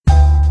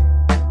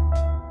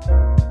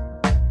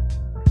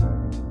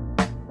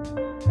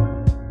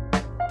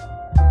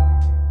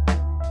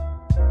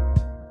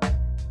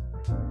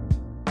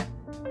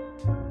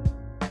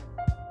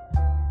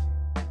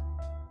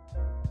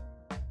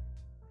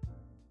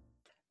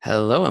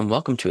Hello and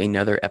welcome to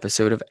another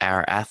episode of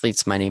Our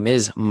Athletes. My name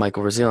is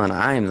Michael Brazil and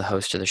I am the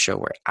host of the show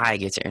where I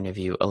get to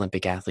interview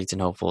Olympic athletes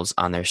and hopefuls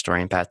on their story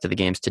and path to the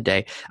games.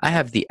 Today, I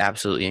have the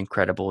absolutely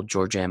incredible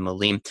Georgianne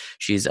Moline.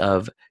 She's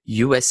of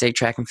USA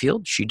Track and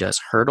Field. She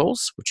does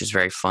hurdles, which is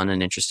very fun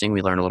and interesting.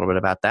 We learned a little bit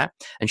about that.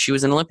 And she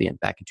was an Olympian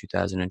back in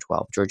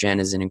 2012. Georgianne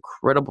is an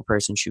incredible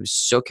person. She was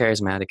so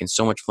charismatic and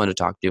so much fun to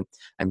talk to.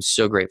 I'm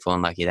so grateful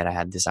and lucky that I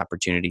had this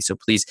opportunity. So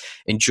please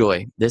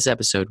enjoy this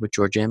episode with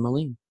Georgianne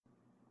Moline.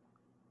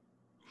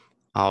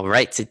 All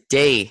right,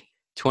 today,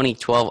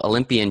 2012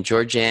 Olympian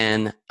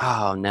Georgianne,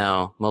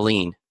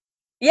 Moline.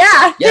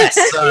 Yeah. Yes,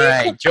 all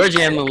right.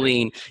 Georgianne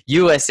Moline,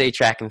 USA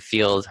Track and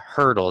Field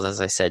hurdles,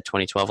 as I said,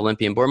 2012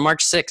 Olympian, born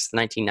March 6th,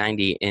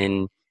 1990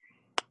 in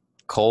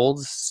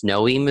cold,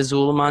 snowy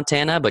Missoula,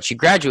 Montana, but she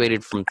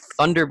graduated from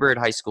Thunderbird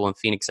High School in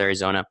Phoenix,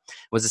 Arizona,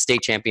 was a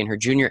state champion her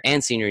junior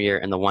and senior year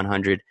in the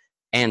 100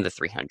 and the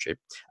 300.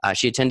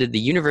 She attended the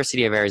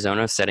University of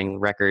Arizona, setting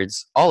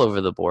records all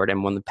over the board,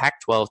 and won the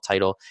Pac-12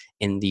 title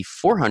in the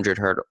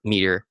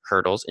 400-meter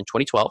hurdles in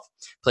 2012,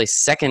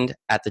 placed second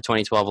at the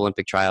 2012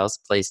 Olympic trials,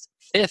 placed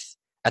fifth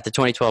at the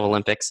 2012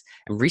 Olympics,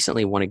 and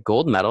recently won a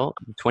gold medal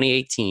in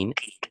 2018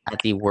 at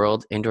the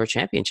World Indoor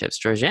Championships.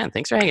 Georgianne,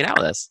 thanks for hanging out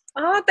with us.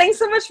 Oh, thanks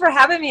so much for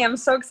having me. I'm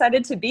so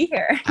excited to be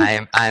here.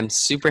 I'm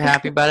super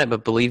happy about it,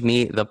 but believe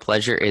me, the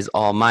pleasure is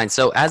all mine.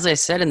 So as I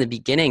said in the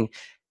beginning,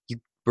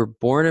 were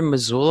born in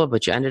Missoula,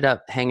 but you ended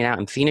up hanging out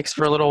in Phoenix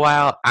for a little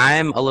while.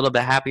 I'm a little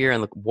bit happier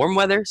in the warm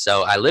weather,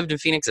 so I lived in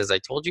Phoenix, as I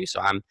told you. So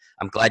I'm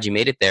glad you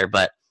made it there.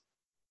 But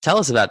tell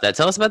us about that.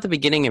 Tell us about the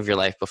beginning of your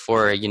life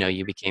before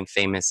you became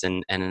famous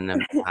and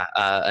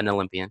an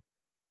Olympian.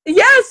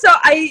 Yeah, so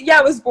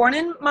I was born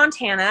in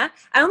Montana.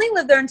 I only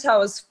lived there until I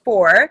was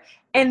 4.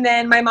 And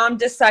then my mom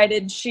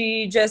decided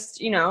she just,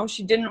 she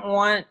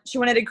wanted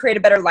to create a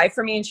better life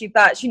for me. And she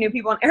thought she knew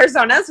people in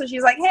Arizona. So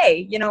she's like,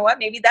 hey, you know what?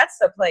 Maybe that's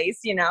the place,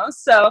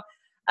 So,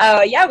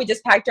 we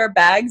just packed our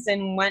bags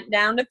and went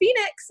down to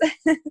Phoenix.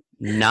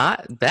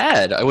 Not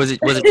bad. Was it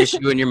just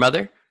you and your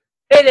mother?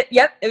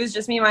 Yep, it was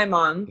just me and my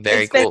mom.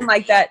 Very It's cool. been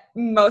like that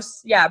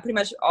pretty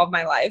much all of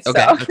my life.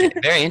 Okay, So. okay.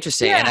 Very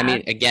interesting. Yeah. And I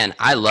mean, again,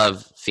 I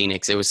love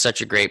Phoenix. It was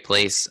such a great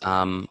place.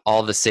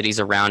 All the cities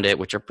around it,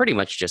 which are pretty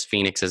much just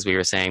Phoenix, as we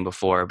were saying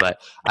before, but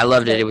I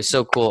loved it. It was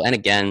so cool. And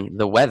again,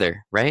 the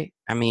weather, right?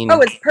 I mean,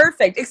 it's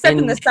perfect, except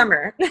in the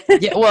summer.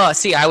 yeah, well,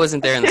 see, I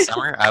wasn't there in the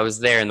summer. I was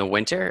there in the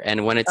winter.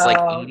 And when it's like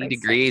 80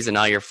 degrees and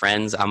all your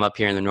friends, I'm up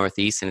here in the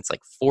Northeast and it's like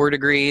 4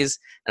 degrees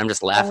and I'm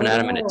just laughing at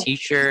them in a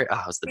t-shirt.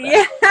 Oh, it's the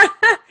best. Yeah.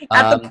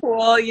 At the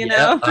pool, you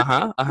know.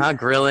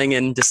 Grilling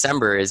in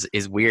December is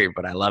weird,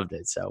 but I loved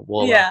it. So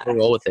we'll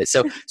roll with it.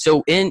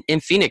 So in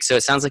Phoenix, so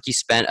it sounds like you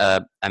spent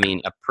a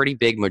pretty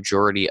big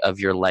majority of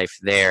your life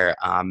there.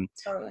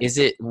 Totally. Is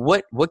it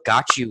what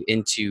got you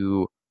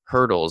into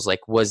hurdles?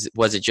 Like was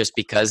it just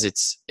because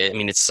it's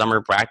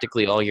summer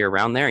practically all year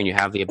round there and you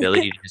have the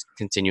ability to just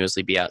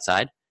continuously be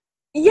outside?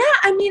 Yeah,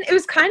 it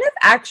was kind of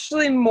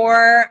actually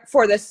more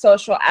for the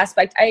social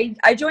aspect.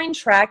 I joined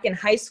track in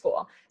high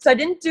school. So I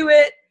didn't do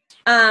it,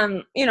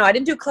 I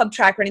didn't do club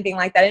track or anything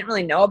like that. I didn't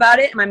really know about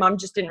it. And my mom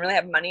just didn't really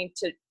have money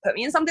to put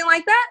me in something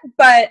like that.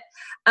 But,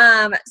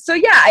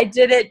 I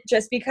did it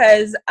just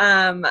because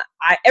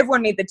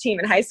everyone made the team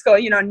in high school.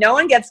 No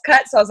one gets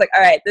cut. So I was like,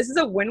 all right, this is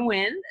a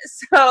win-win.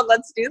 So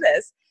let's do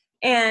this.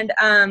 And,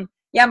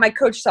 my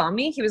coach saw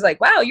me. He was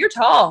like, wow, you're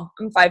tall.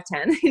 I'm 5'10".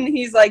 And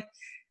he's like,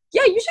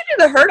 yeah, you should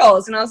do the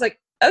hurdles. And I was like,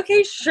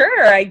 okay,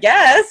 sure, I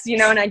guess,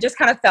 and I just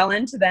kind of fell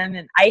into them.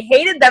 And I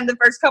hated them the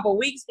first couple of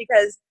weeks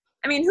because,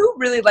 who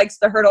really likes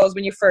the hurdles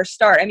when you first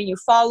start? You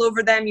fall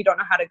over them. You don't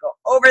know how to go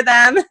over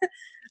them.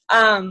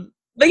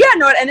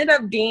 It ended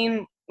up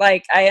being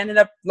like, I ended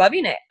up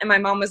loving it. And my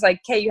mom was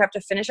like, okay, you have to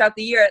finish out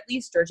the year at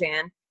least,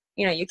 Georgianne.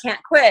 You can't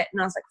quit.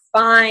 And I was like,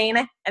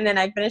 fine. And then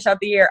I finished out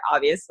the year,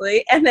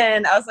 obviously. And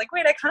then I was like,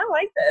 wait, I kind of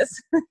like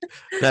this.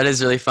 That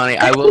is really funny.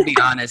 I will be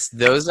honest.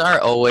 Those are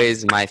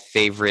always my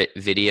favorite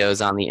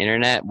videos on the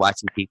internet,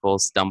 watching people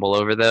stumble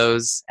over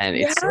those. And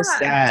it's so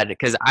sad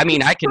because, I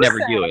could never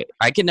do it.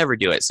 I could never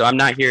do it. So I'm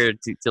not here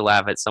to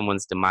laugh at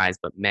someone's demise,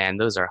 but man,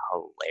 those are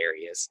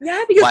hilarious.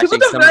 Yeah, because people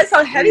don't realize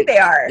how heavy they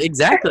are.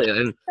 Exactly.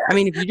 And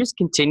if you just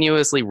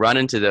continuously run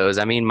into those,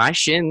 my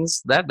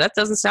shins, that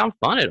doesn't sound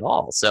fun at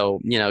all. So,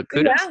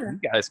 kudos to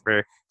you guys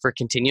for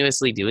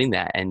continuously doing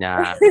that and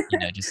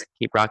just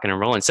keep rocking and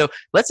rolling. So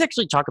let's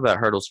actually talk about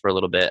hurdles for a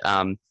little bit.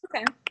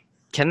 Okay.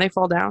 Can they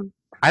fall down?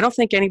 I don't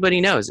think anybody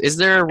knows. Is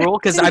there a rule?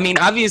 Because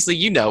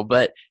obviously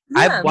but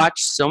I've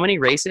watched so many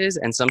races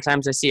and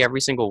sometimes I see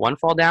every single one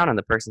fall down and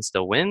the person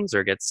still wins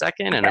or gets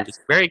second and I'm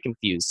just very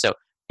confused. So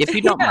if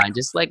you don't mind,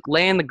 just like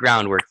lay in the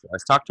groundwork for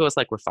us. Talk to us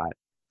like we're 5.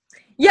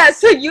 Yeah,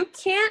 so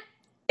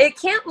it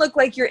can't look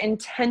like you're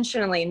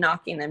intentionally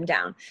knocking them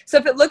down. So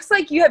if it looks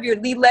like you have your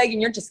lead leg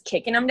and you're just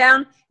kicking them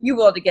down, you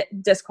will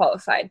get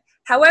disqualified.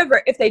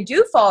 However, if they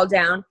do fall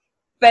down,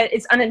 but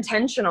it's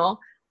unintentional,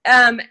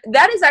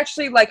 that is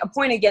actually like a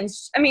point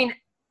against,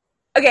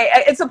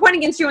 it's a point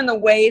against you in the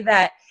way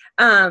that,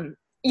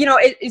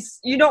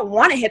 you don't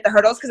want to hit the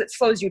hurdles because it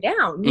slows you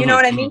down. You know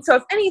what I mean? So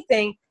if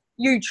anything,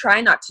 you try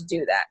not to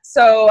do that.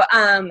 So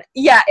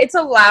yeah, it's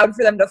allowed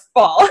for them to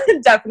fall,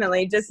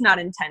 definitely, just not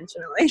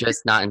intentionally.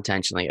 Just not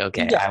intentionally.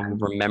 Okay, Yeah. I will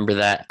remember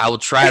that. I will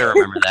try to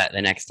remember that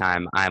the next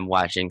time I'm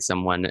watching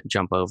someone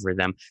jump over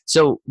them.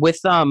 So with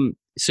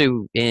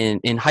so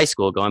in high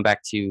school, going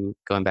back to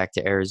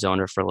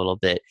Arizona for a little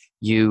bit,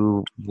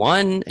 you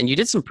won and you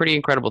did some pretty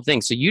incredible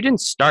things. So you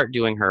didn't start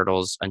doing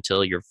hurdles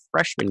until your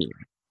freshman year.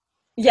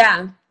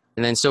 Yeah.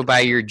 And then so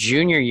by your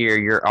junior year,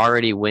 you're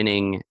already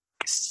winning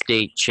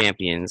state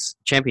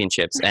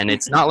championships. And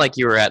it's not like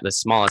you were at the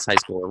smallest high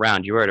school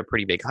around. You were at a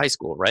pretty big high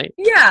school, right?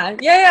 Yeah.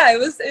 It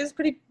was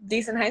pretty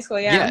decent high school.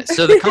 Yeah. Yeah.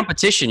 So the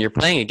competition you're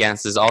playing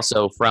against is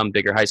also from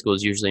bigger high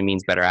schools, usually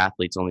means better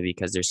athletes only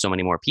because there's so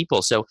many more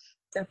people. So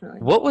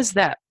Definitely. what was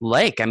that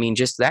like? I mean,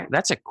 just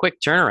that's a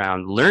quick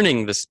turnaround,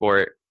 learning the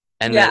sport.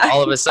 And then Yeah.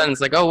 all of a sudden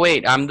it's like, oh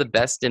wait, I'm the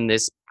best in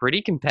this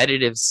pretty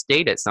competitive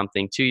state at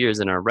something 2 years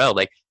in a row.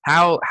 Like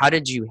how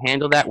did you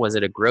handle that? Was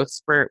it a growth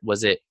spurt?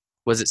 Was it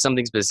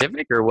something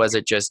specific, or was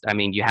it just, I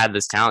mean, you had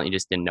this talent, you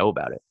just didn't know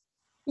about it?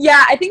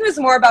 Yeah, I think it was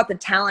more about the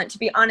talent, to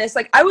be honest.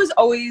 Like I was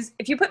always,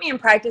 if you put me in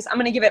practice, I'm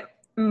going to give it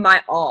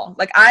my all.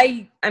 Like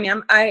I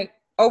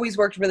always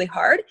worked really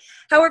hard.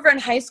 However, in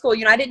high school,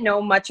 I didn't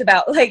know much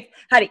about like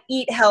how to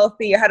eat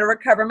healthy or how to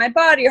recover my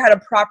body or how to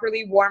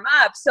properly warm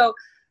up. So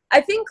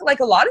I think like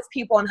a lot of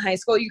people in high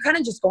school, you're kind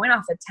of just going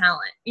off of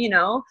talent.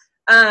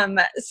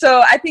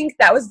 So I think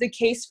that was the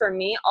case for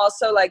me.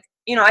 Also, like,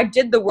 I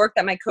did the work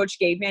that my coach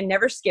gave me. I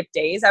never skipped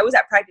days. I was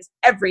at practice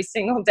every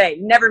single day,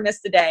 never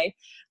missed a day.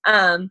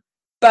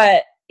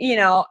 But,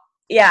 yeah,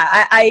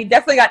 I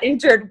definitely got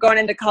injured going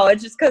into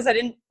college just because I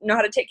didn't know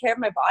how to take care of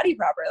my body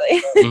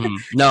properly.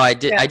 No, I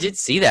did. Yeah. I did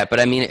see that, but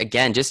I mean,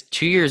 again, just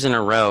 2 years in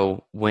a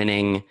row,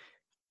 winning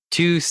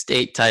 2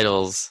 state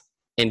titles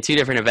in 2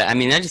 different events. I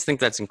mean, I just think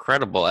that's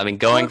incredible. I mean,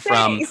 going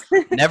from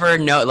never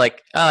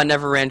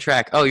ran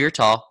track. Oh, you're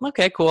tall.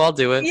 Okay, cool. I'll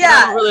do it. Yeah.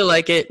 I don't really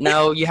like it.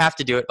 No, you have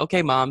to do it.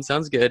 Okay, mom,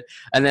 sounds good.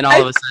 And then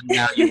all of a sudden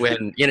now you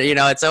win.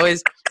 It's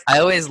always, I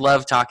always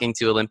love talking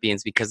to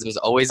Olympians because there's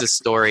always a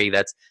story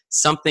that's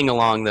something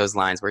along those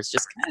lines where it's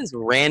just kind of this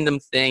random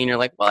thing. And you're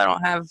like, well,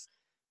 I'm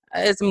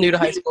new to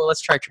high school.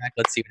 Let's try track.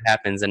 Let's see what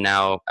happens. And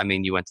now, I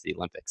mean, you went to the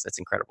Olympics. That's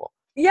incredible.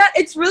 Yeah,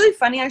 it's really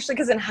funny actually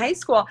because in high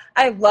school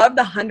I loved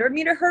the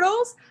 100-meter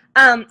hurdles,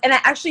 and I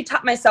actually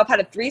taught myself how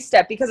to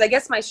 3-step because I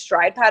guess my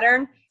stride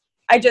pattern.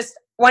 I just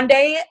one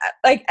day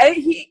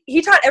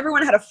he taught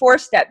everyone how to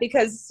 4-step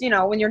because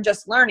when you're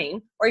just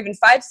learning, or even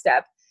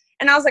 5-step,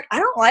 and I was like, I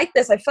don't like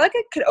this. I feel like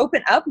I could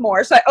open up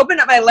more, so I opened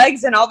up my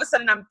legs, and all of a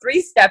sudden I'm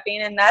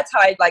 3-stepping, and that's how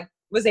I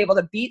was able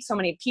to beat so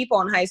many people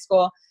in high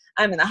school.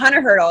 In the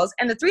 100 hurdles,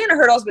 and the 300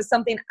 hurdles was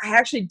something I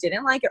actually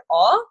didn't like at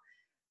all,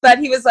 but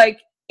he was like,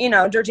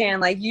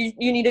 Georgianne, like you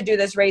need to do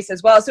this race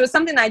as well. So it was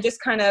something I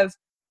just kind of,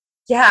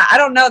 I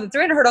don't know. The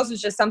 300 hurdles was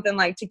just something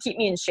like to keep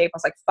me in shape. I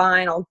was like,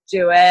 fine, I'll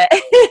do it,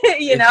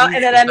 and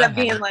it ended up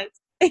being like,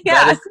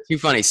 yeah. That is too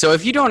funny. So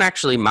if you don't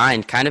actually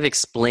mind kind of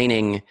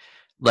explaining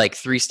like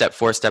 3-step,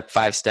 4-step,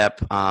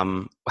 5-step,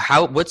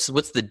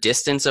 what's the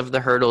distance of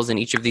the hurdles in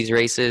each of these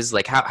races?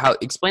 Like how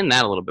explain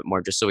that a little bit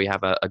more just so we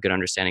have a good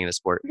understanding of the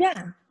sport.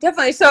 Yeah,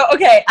 definitely. So,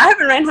 okay, I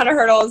haven't ran 100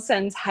 hurdles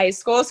since high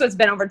school, so it's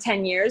been over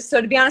 10 years. So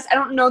to be honest, I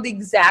don't know the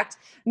exact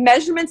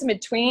measurements in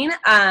between.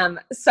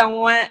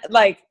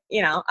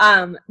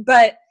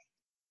 But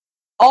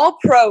all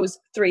pros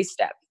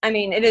 3-step. I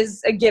mean, it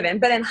is a given.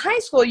 But in high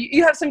school,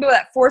 you have some people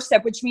that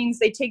 4-step, which means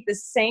they take the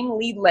same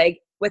lead leg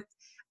with,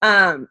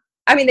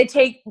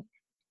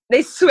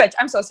 they switch.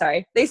 I'm so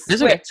sorry. They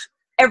switch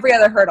every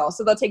other hurdle.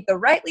 So they'll take the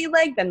right lead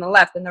leg, then the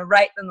left, then the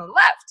right, then the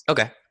left.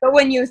 Okay. But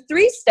when you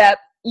 3-step,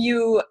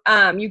 you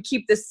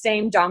keep the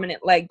same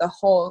dominant leg the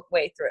whole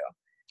way through.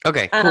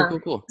 Okay,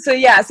 cool. So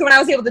yeah, so when I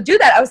was able to do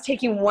that, I was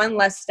taking one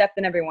less step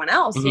than everyone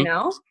else,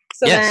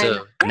 So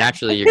so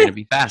naturally you're going to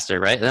be faster,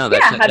 right? No,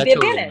 that had the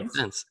totally advantage. makes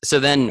sense. So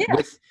then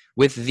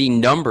with the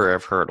number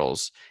of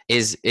hurdles,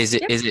 is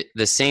it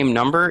the same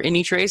number in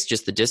each race,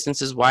 just the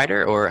distance is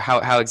wider, or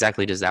how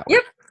exactly does that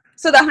work? Yep.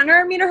 So the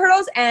 100-meter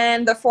hurdles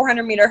and the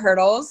 400-meter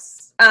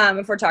hurdles,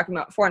 if we're talking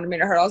about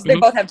 400-meter hurdles, they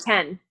both have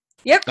 10.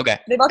 Yep. Okay.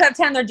 They both have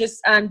 10. They're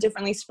just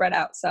differently spread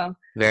out. So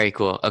very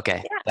cool.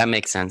 Okay, yeah. That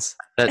makes sense.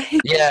 But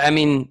yeah, I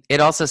mean, it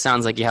also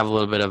sounds like you have a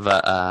little bit of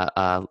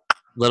a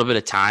little bit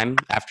of time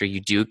after you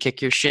do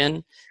kick your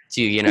shin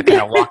to kind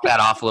of walk that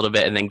off a little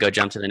bit and then go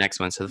jump to the next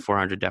one. So the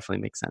 400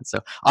 definitely makes sense. So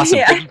awesome.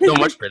 Yeah. Thank you so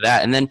much for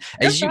that. And then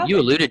as No you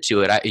alluded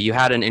to it, you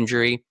had an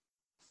injury.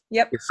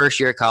 Yep. Your first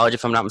year of college,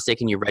 if I'm not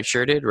mistaken, you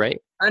redshirted, right?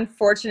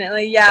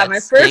 Unfortunately, yeah, That my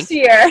stinks. first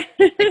year.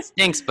 It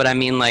stinks, but I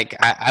mean, like,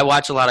 I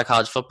watch a lot of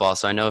college football,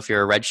 so I know if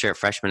you're a redshirt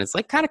freshman, it's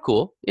like kind of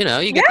cool. You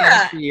get the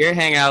extra year,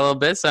 hang out a little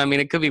bit. So I mean,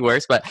 it could be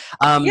worse, but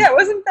yeah, it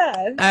wasn't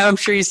bad. I'm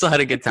sure you still had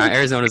a good time.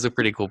 Arizona's a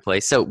pretty cool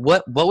place. So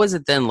what was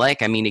it then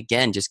like? I mean,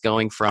 again, just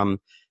going from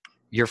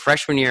your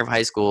freshman year of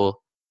high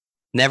school,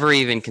 never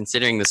even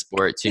considering the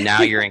sport, to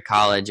now you're in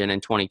college, and in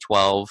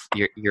 2012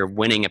 you're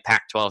winning a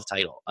Pac-12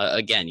 title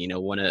again.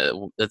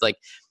 It's like,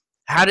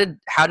 how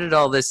did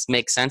all this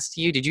make sense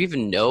to you? Did you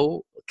even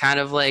know kind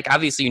of like,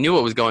 obviously you knew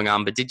what was going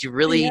on, but did you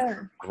really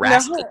Yeah.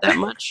 grasp No. it that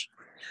much?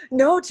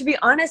 No, to be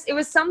honest, it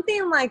was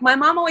something like my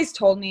mom always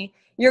told me,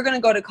 you're going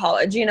to go to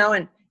college,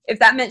 and if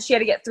that meant she had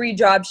to get 3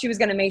 jobs, she was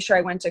going to make sure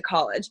I went to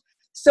college.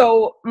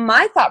 So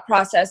my thought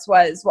process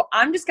was, well,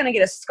 I'm just going to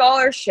get a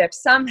scholarship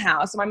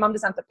somehow so my mom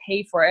doesn't have to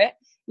pay for it,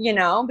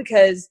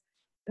 because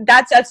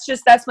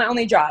that's my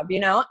only job,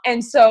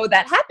 And so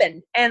that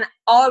happened. And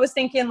all I was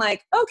thinking,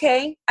 like,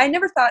 okay, I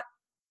never thought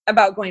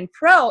about going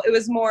pro. It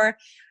was more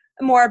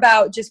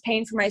about just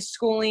paying for my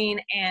schooling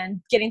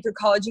and getting through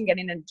college and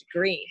getting a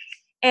degree.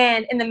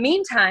 And in the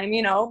meantime,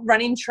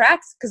 running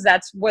tracks, because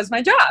that was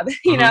my job,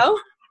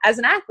 as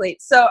an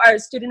athlete, or a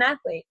student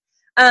athlete.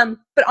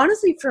 But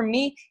honestly, for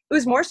me, it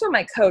was more so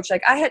my coach.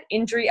 Like, I had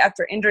injury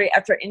after injury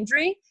after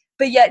injury,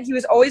 but yet he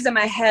was always in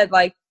my head,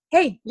 like,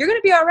 hey, you're going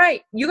to be all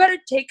right. You got to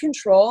take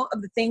control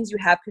of the things you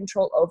have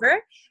control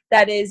over.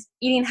 That is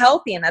eating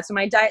healthy. And that's when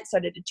my diet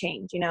started to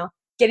change,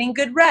 getting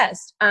good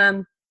rest,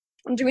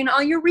 doing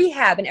all your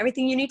rehab and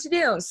everything you need to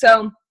do.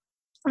 So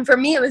for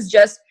me, it was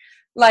just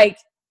like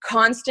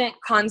constant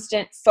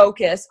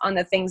focus on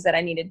the things that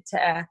I needed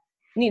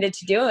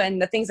to do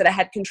and the things that I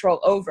had control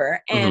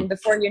over. And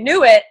before you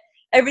knew it,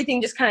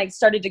 everything just kind of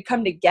started to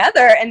come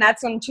together. And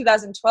that's when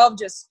 2012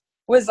 just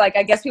was like,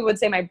 I guess people would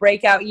say my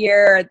breakout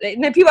year.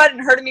 And then people hadn't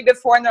heard of me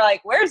before and they're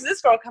like, where's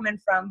this girl coming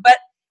from? But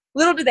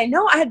little did they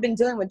know I had been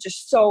dealing with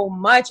just so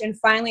much. And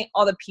finally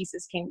all the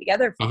pieces came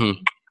together for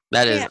me.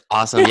 That is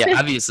awesome. Yeah,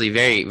 obviously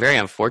very, very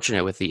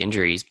unfortunate with the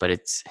injuries, but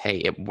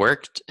it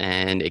worked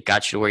and it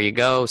got you to where you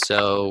go.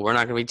 So we're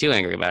not going to be too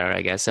angry about it,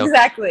 I guess. So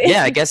exactly.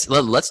 Yeah, I guess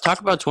let's talk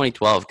about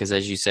 2012 because,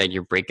 as you said,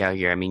 your breakout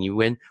year. I mean, you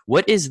win.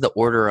 What is the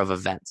order of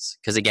events?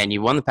 Because again,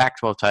 you won the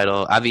Pac-12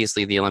 title,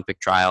 obviously the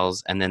Olympic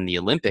trials, and then the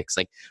Olympics.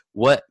 Like,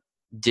 was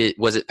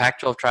it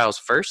Pac-12 trials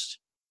first?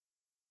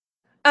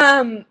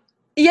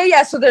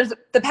 Yeah. So there's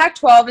the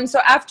Pac-12, and so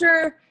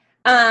after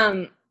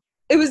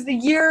it was the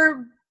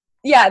year.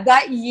 Yeah,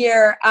 that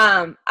year,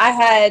 I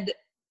had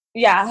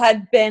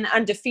been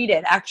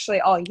undefeated actually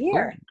all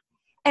year. Oh.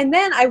 And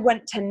then I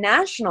went to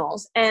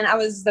nationals and I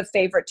was the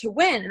favorite to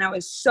win. And I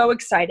was so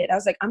excited. I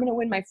was like, I'm going to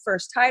win my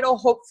first title,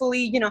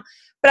 hopefully,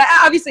 but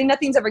obviously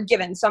nothing's ever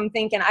given. So I'm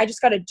thinking, I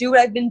just got to do what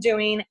I've been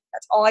doing.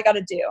 That's all I got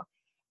to do.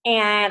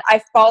 And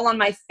I fall on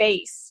my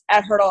face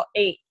at hurdle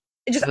 8.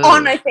 Just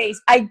on my face.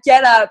 I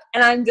get up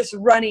and I'm just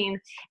running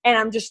and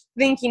I'm just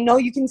thinking, no,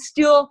 you can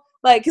still,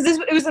 like, because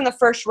it was in the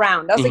first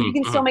round. I was like, you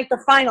can still make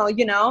the final,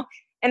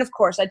 And of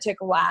course, I took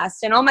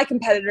last. And all my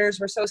competitors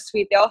were so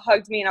sweet. They all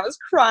hugged me, and I was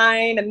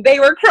crying, and they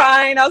were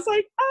crying. I was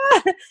like,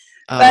 ah. Oh.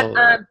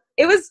 But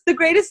it was the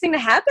greatest thing to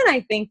happen,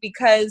 I think,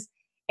 because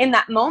in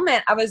that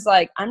moment, I was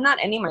like, I'm not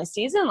ending my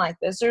season like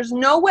this. There's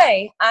no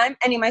way I'm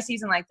ending my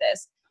season like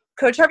this.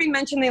 Coach Harvey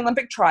mentioned the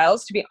Olympic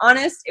trials. To be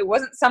honest, it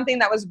wasn't something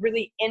that was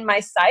really in my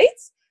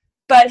sights.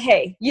 But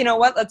hey, you know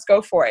what? Let's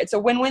go for it. It's a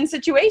win-win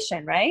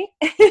situation, right?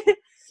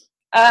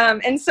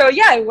 And so,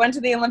 I went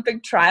to the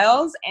Olympic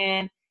trials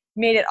and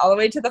made it all the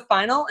way to the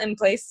final and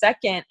placed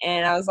second.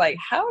 And I was like,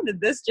 how did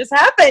this just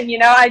happen?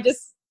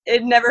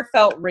 It never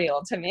felt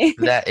real to me.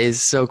 That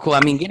is so cool.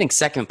 I mean, getting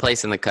second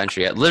place in the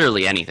country at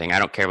literally anything, I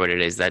don't care what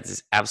it is,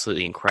 that's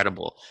absolutely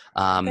incredible.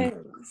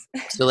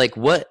 So like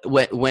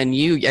when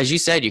you, as you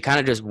said, you kind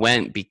of just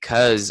went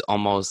because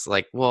almost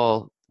like,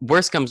 well,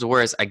 worst comes to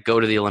worst, I go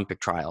to the Olympic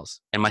trials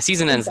and my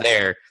season ends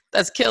there.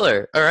 That's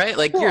killer. All right.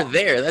 Like cool. You're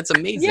there. That's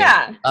amazing.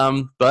 Yeah.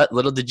 But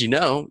little did you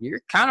know,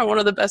 you're kind of one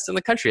of the best in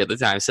the country at the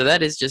time. So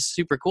that is just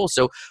super cool.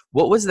 So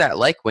what was that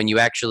like when you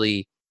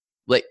actually,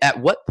 like, at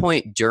what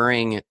point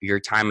during your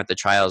time at the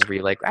trials were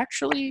you like,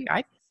 actually,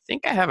 I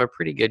think I have a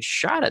pretty good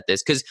shot at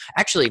this? Because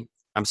actually,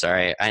 I'm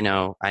sorry. I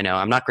know.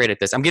 I'm not great at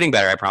this. I'm getting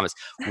better. I promise.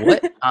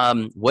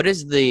 What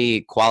is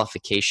the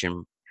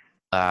qualification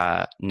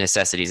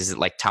necessities? Is it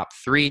like top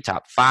 3,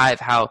 top 5?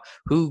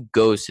 Who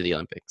goes to the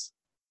Olympics?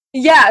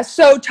 Yeah,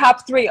 so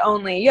top 3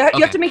 only. You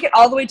have to make it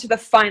all the way to the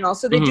final.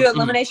 So they do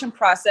elimination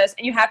process,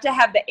 and you have to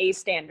have the A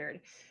standard.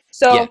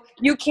 So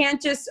you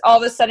can't just all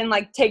of a sudden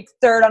like take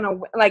third on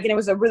and it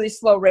was a really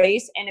slow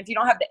race. And if you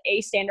don't have the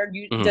A standard,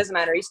 it doesn't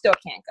matter. You still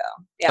can't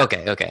go.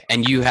 Yeah. Okay.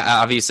 And you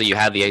obviously you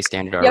have the A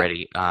standard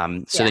already.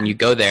 Yep. So then you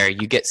go there,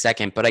 you get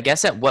second. But I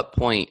guess at what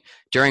point,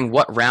 during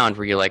what round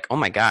were you like, oh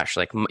my gosh,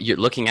 like you're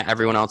looking at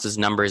everyone else's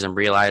numbers and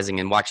realizing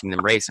and watching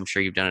them race. I'm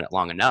sure you've done it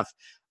long enough.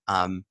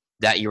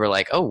 That you were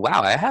like, oh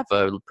wow, I have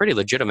a pretty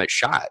legitimate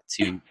shot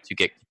to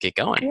get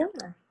going.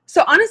 Yeah.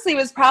 So honestly, it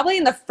was probably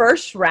in the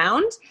first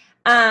round,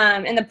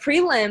 in the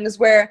prelims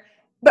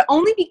but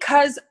only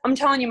because I'm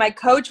telling you, my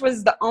coach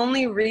was the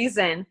only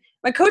reason.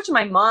 My coach and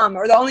my mom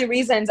are the only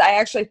reasons I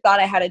actually thought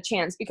I had a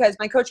chance, because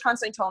my coach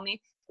constantly told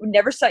me, "Would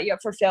never set you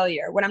up for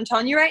failure. What I'm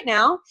telling you right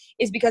now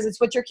is because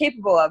it's what you're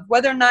capable of.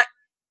 Whether or not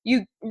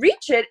you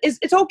reach it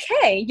it's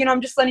okay.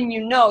 I'm just letting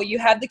you know you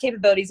have the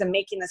capabilities of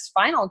making this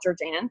final,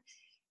 Georgianne."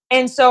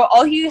 And so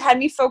all he had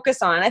me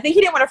focus on, I think he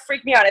didn't want to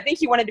freak me out. I think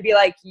he wanted to be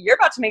like, you're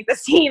about to make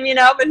this team,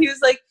 but he was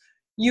like,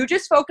 you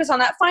just focus on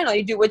that final.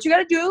 You do what you got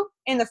to do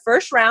in the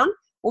first round.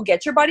 We'll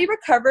get your body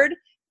recovered.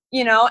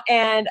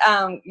 and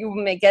you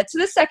may get to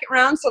the second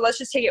round, so let's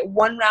just take it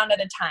one round at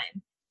a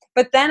time.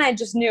 But then I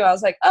just knew, I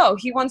was like, oh,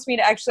 he wants me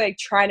to actually like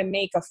try to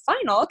make a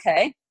final,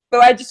 okay.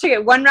 But I just took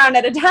it one round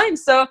at a time.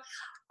 So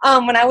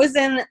when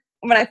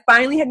I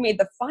finally had made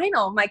the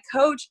final, my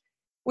coach,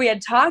 we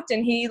had talked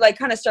and he like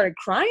kind of started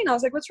crying. I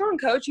was like, what's wrong,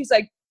 coach? He's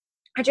like,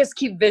 I just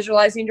keep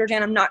visualizing,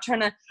 Georgianne.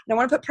 I don't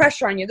want to put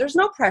pressure on you. There's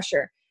no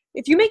pressure.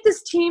 If you make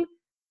this team,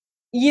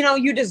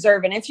 you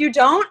deserve it. And if you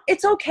don't,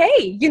 it's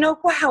okay.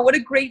 Wow, what a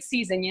great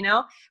season,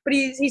 But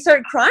he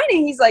started crying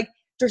and he's like,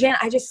 Georgianne,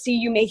 I just see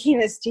you making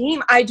this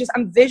team.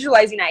 I'm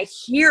visualizing, I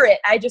hear it.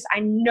 I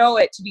know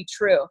it to be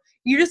true.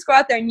 You just go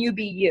out there and you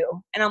be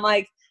you. And I'm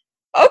like,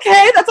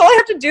 okay, that's all I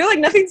have to do. Like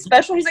nothing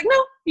special. He's like,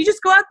 no, you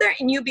just go out there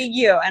and you be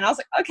you. And I was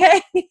like,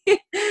 okay.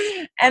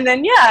 And then,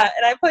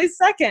 and I placed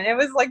second. It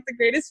was like the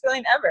greatest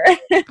feeling ever.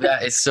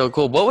 That is so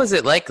cool. What was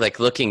it like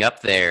looking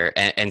up there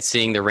and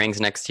seeing the rings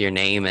next to your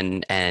name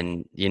and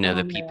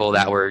the people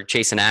that were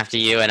chasing after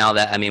you and all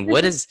that? I mean,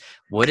 what is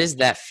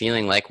that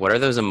feeling like? What are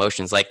those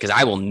emotions like? Because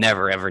I will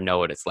never, ever know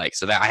what it's like.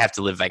 So that I have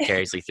to live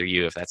vicariously through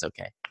you if that's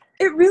okay.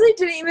 It really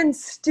didn't even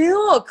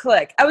still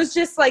click. I was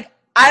just like,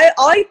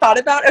 all I thought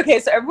about, okay,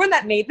 so everyone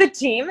that made the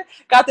team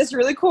got this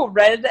really cool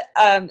red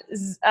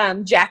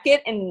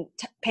jacket and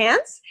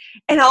pants,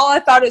 and all I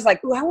thought was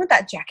like, ooh, I want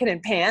that jacket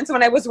and pants. And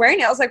when I was wearing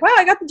it, I was like, wow,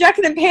 I got the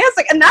jacket and pants,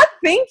 like, and not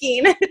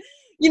thinking,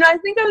 I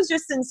think I was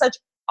just in such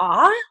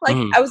awe, like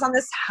I was on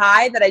this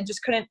high that I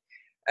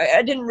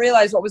didn't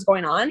realize what was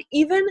going on.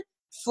 Even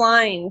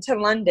flying to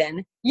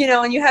London,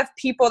 and you have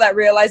people that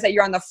realize that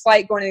you're on the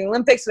flight going to the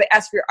Olympics, so they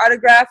ask for your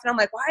autograph, and I'm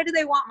like, why do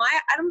they want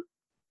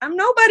I'm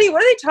nobody.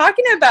 What are they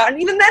talking about?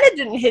 And even then it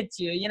didn't hit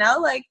you,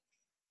 like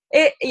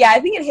I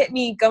think it hit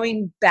me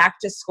going back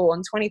to school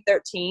in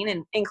 2013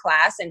 and in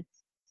class and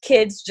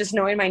kids just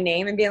knowing my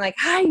name and being like,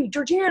 hi,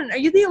 Georgianne, are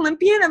you the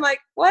Olympian? I'm like,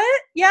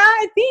 what? Yeah,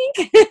 I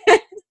think.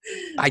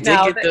 I did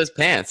get those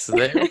pants.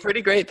 They're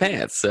pretty great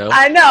pants. So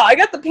I know. I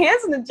got the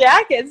pants and the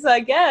jacket, so I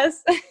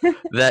guess.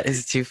 That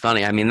is too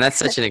funny. I mean, that's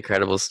such an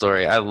incredible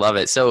story. I love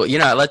it. So,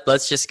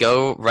 let's just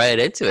go right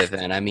into it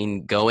then. I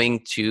mean,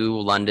 going to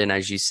London,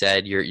 as you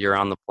said, you're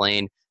on the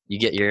plane, you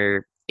get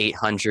your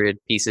 800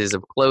 pieces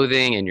of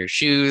clothing and your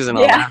shoes and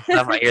all that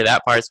stuff. I hear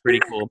that part's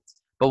pretty cool.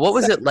 But what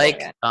was it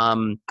like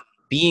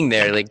being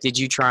there? Like, did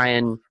you try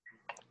and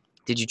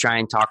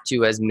talk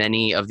to as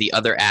many of the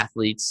other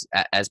athletes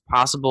as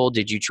possible?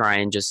 Did you try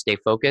and just stay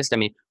focused? I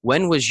mean,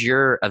 when was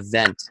your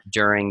event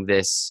during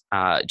this?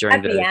 At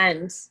the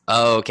end.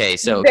 Oh, okay.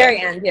 So very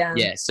end, yeah.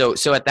 Yeah. So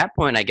at that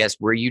point, I guess,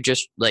 were you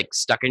just like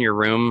stuck in your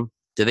room?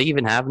 Do they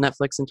even have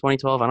Netflix in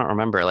 2012? I don't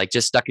remember. Like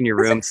just stuck in your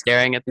room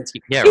staring at the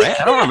TV. Yeah,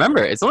 right. I don't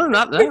remember. It's only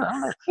not.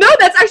 No,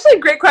 that's actually a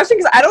great question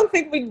because I don't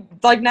think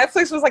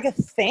Netflix was like a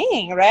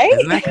thing, right?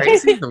 Isn't that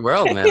crazy? The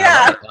world, man.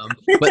 Yeah.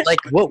 But like,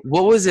 what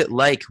was it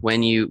like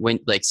when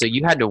so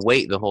you had to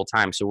wait the whole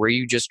time? So were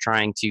you just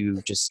trying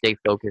to just stay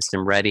focused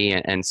and ready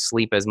and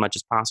sleep as much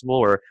as possible,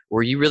 or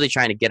were you really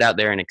trying to get out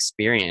there and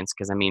experience?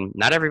 Because I mean,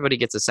 not everybody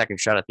gets a second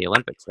shot at the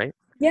Olympics, right?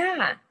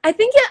 Yeah, I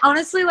think it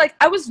honestly, like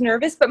I was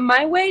nervous, but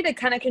my way to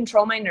kind of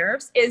control my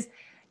nerves is,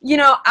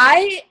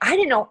 I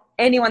didn't know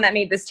anyone that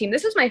made this team.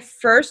 This was my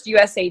first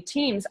USA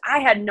teams. I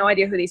had no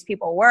idea who these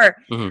people were.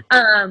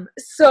 Mm-hmm.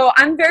 So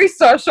I'm very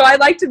social. I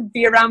like to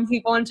be around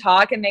people and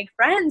talk and make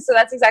friends. So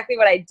that's exactly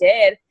what I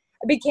did.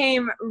 I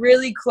became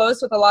really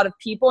close with a lot of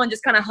people and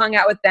just kind of hung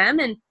out with them.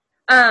 And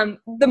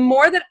the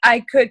more that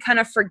I could kind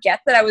of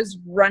forget that I was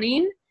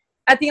running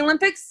at the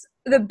Olympics,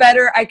 the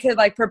better I could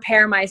like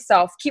prepare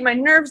myself, keep my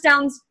nerves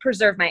down,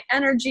 preserve my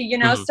energy,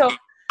 Mm-hmm. So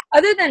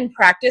other than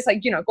practice,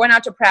 like, going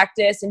out to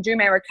practice and doing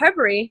my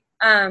recovery,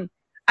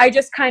 I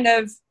just kind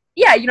of,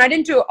 I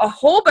didn't do a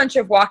whole bunch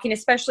of walking,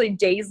 especially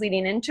days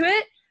leading into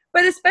it,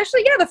 but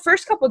especially, the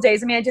first couple of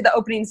days. I mean, I did the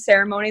opening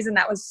ceremonies and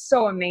that was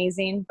so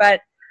amazing.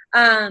 But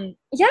I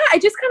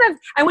just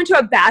I went to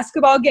a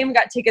basketball game,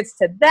 got tickets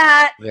to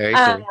that. Very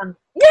cool.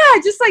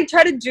 Just like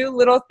try to do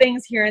little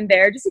things here and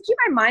there just to keep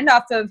my mind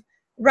off of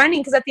running,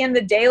 because at the end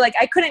of the day, like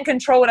I couldn't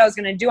control what I was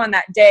going to do on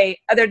that day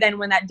other than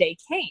when that day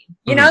came,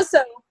 you know?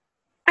 So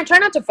I try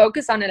not to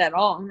focus on it at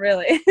all,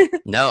 really.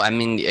 No, I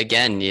mean,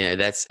 again,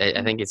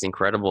 I think it's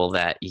incredible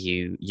that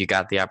you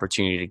got the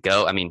opportunity to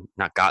go. I mean,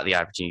 not got the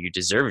opportunity, you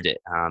deserved it.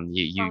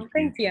 You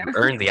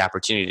earned the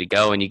opportunity to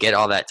go and you get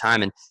all that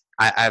time. And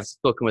I've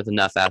spoken with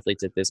enough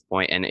athletes at this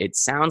point, and it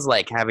sounds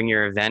like having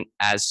your event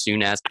as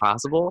soon as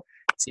possible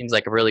seems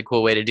like a really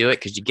cool way to do it,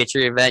 because you get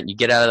your event, you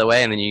get out of the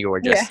way, and then you are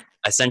just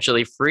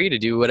essentially free to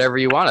do whatever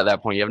you want at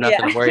that point. You have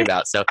nothing to worry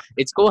about. So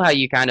it's cool how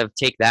you kind of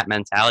take that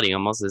mentality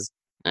almost as,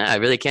 I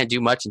really can't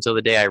do much until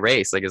the day I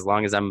race, like as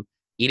long as I'm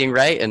eating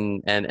right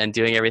and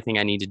doing everything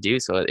I need to do.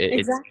 So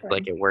it's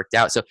like it worked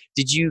out. So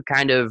did you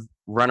kind of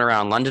run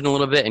around London a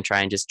little bit and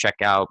try and just check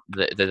out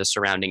the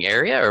surrounding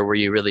area, or were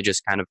you really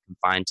just kind of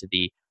confined to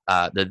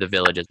the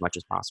village as much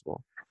as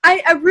possible?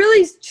 I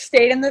really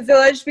stayed in the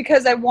village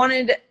because I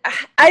wanted,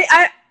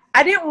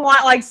 I didn't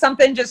want like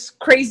something just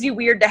crazy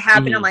weird to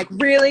happen. Mm-hmm. I'm like,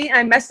 really? And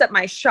I messed up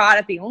my shot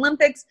at the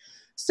Olympics.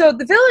 So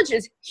the village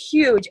is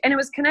huge, and it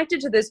was connected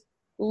to this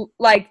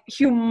like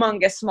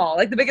humongous small,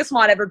 like the biggest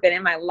small I'd ever been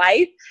in my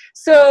life.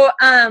 So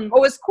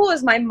what was cool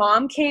is my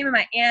mom came and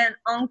my aunt,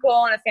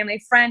 uncle, and a family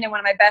friend and one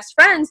of my best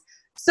friends.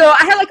 So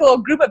I had like a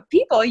little group of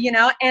people, you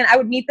know, and I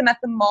would meet them at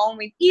the mall and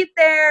we'd eat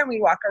there and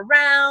we'd walk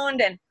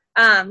around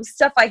and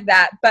stuff like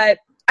that. But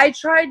I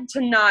tried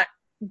to not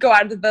go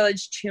out of the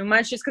village too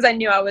much just because I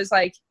knew I was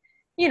like,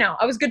 you know,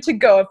 I was good to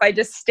go if I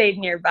just stayed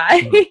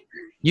nearby.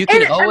 You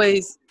can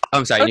always –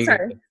 I'm sorry.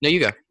 No, you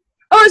go.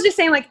 Oh, I was just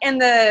saying, like,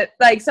 and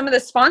like some of the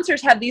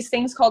sponsors have these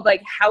things called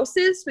like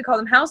houses. We call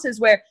them houses,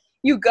 where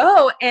you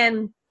go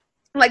and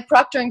like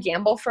Procter and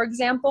Gamble, for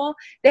example,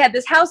 they have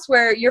this house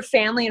where your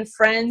family and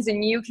friends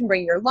and you can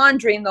bring your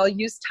laundry and they'll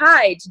use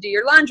Tide to do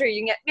your laundry.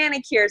 You can get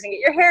manicures and get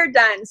your hair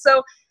done.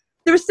 So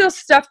there was still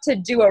stuff to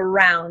do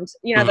around,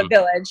 you know, the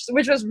village,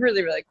 which was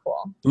really, really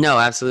cool. No,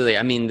 absolutely.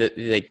 I mean,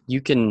 like you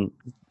can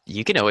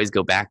always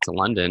go back to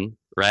London.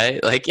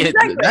 Right? Like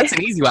that's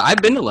an easy one.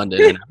 I've been to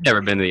London and I've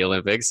never been to the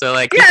Olympics. So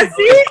like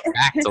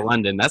back to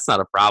London, that's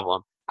not a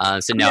problem.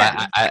 So no,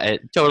 I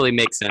it totally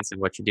makes sense of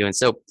what you're doing.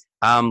 So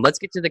let's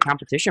get to the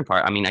competition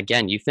part. I mean,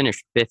 again, you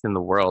finished 5th in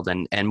the world.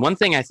 And one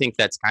thing I think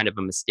that's kind of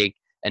a mistake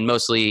and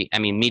mostly, I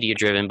mean, media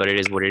driven, but it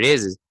is what it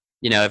is,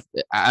 you know,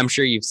 I'm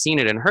sure you've seen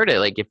it and heard it.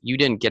 Like if you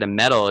didn't get a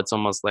medal, it's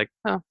almost like,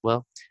 oh,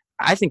 well,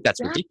 I think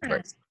that's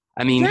ridiculous.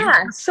 I mean, you're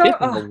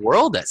 5th in the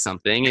world at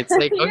something. It's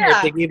like, okay,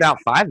 you're thinking about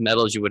 5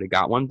 medals, you would have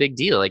got one. Big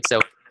deal. Like,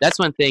 so that's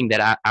one thing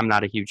that I'm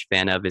not a huge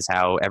fan of is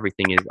how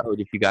everything is, oh,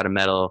 if you got a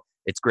medal,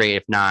 it's great.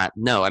 If not,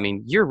 no. I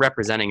mean, you're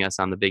representing us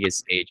on the biggest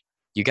stage.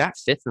 You got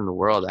 5th in the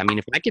world. I mean,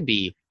 if I could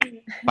be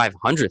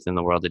 500th in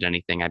the world at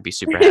anything, I'd be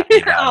super happy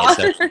about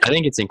it. So I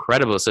think it's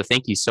incredible. So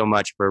thank you so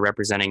much for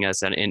representing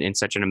us in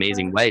such an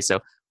amazing way. So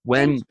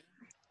when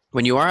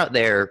you are out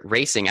there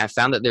racing, I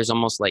found that there's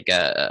almost like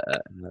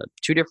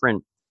two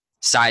different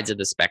sides of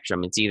the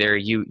spectrum. It's either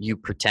you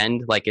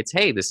pretend like it's,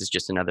 hey, this is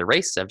just another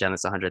race. I've done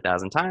this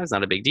 100,000 times,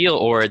 not a big deal.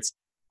 Or it's,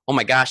 oh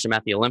my gosh, I'm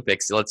at the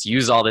Olympics. So let's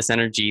use all this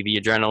energy, the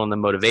adrenaline, the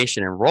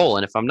motivation, and roll.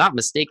 And if I'm not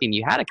mistaken,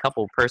 you had a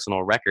couple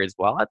personal records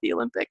while at the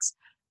Olympics.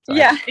 So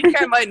I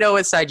think I might know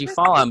what side you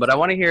fall on, but I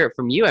want to hear it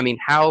from you. I mean,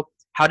 how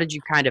did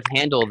you kind of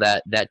handle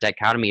that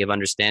dichotomy of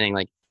understanding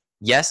like,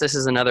 yes, this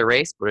is another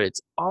race, but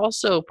it's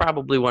also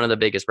probably one of the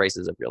biggest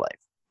races of your life?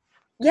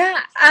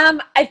 Yeah,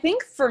 I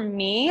think for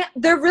me,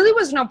 there really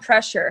was no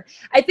pressure.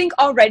 I think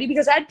already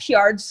because I had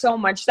PR'd so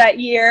much that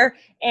year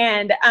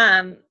and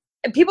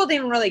people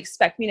didn't really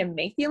expect me to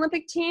make the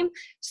Olympic team.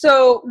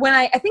 So when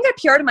I think I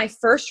PR'd in my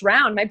first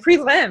round, my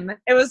prelim,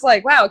 it was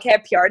like, wow, okay, I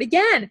PR'd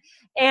again.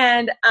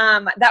 And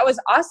that was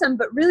awesome.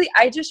 But really,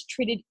 I just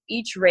treated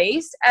each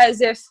race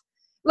as if,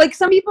 like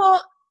some people,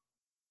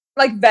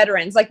 like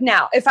veterans, like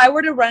now, if I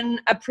were to run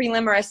a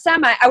prelim or a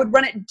semi, I would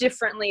run it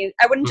differently.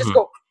 I wouldn't just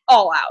go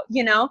all out,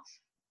 you know?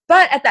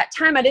 But at that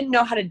time, I didn't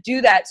know how to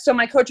do that. So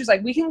my coach was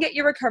like, we can get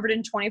you recovered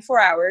in 24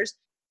 hours.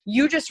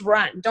 You just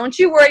run. Don't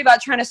you worry about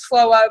trying to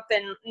slow up.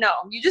 And no,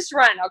 you just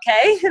run,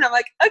 okay? And I'm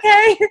like,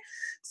 okay.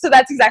 So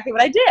that's exactly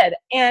what I did.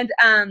 And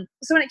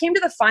so when it came to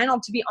the final,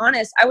 to be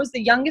honest, I was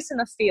the youngest in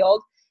the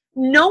field.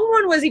 No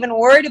one was even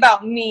worried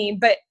about me.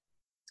 But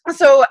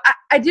so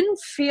I didn't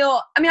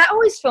feel, I mean, I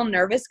always feel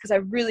nervous because I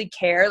really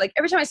care. Like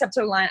every time I step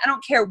to a line, I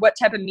don't care what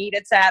type of meet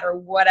it's at or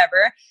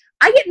whatever.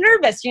 I get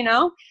nervous, you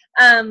know?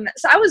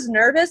 So I was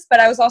nervous, but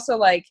I was also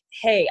like,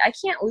 hey, I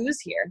can't lose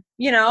here.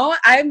 You know,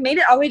 I made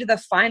it all the way to the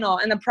final,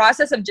 and the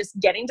process of just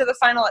getting to the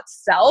final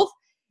itself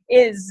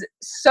is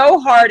so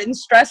hard and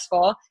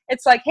stressful.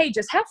 It's like, hey,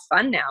 just have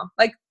fun now.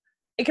 Like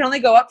it can only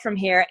go up from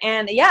here.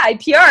 And yeah, I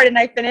PR'd and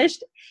I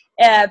finished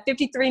at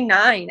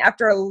 53.9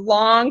 after a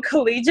long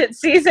collegiate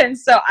season.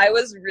 So I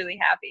was really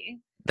happy.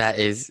 That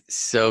is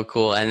so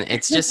cool. And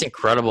it's just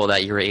incredible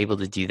that you were able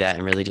to do that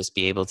and really just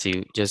be able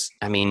to just,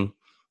 I mean,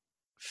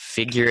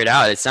 figure it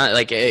out. It's not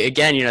like,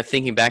 again, you know,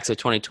 thinking back to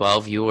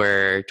 2012, you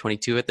were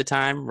 22 at the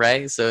time,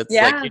 right? So it's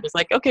like, you're just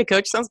like, okay,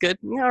 coach, sounds good.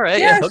 All right.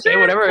 Yeah, okay,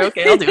 sure. Whatever.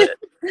 Okay, I'll do it.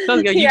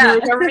 Sounds good. You can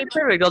recover me,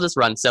 perfect. I'll just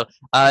run. So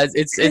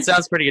it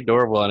sounds pretty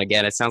adorable. And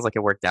again, it sounds like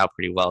it worked out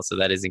pretty well. So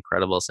that is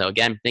incredible. So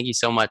again, thank you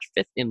so much.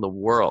 5th in the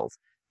world.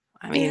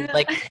 I mean,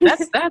 like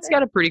that's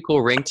got a pretty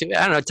cool ring to it.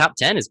 I don't know. Top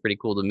 10 is pretty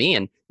cool to me.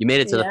 And you made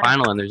it to the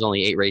final, and there's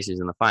only 8 races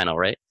in the final,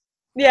 right?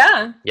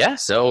 Yeah. Yeah.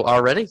 So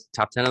already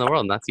top 10 in the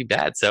world, not too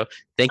bad. So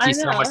thank you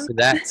so much for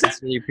that.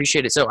 Really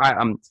appreciate it. So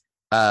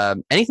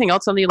anything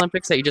else on the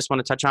Olympics that you just want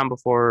to touch on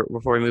before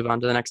we move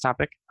on to the next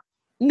topic?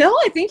 No,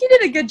 I think you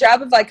did a good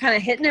job of like kind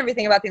of hitting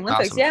everything about the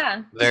Olympics. Awesome.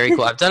 Yeah. Very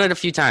cool. I've done it a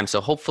few times,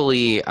 so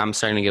hopefully I'm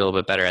starting to get a little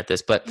bit better at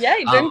this. But yeah,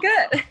 you're doing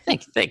good.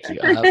 Thank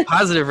you.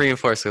 Positive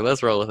reinforcement.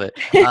 Let's roll with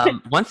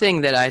it. One thing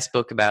that I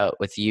spoke about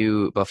with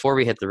you before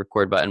we hit the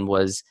record button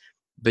was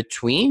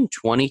between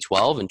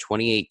 2012 and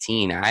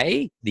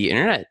 2018, the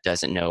internet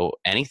doesn't know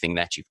anything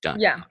that you've done.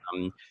 Yeah.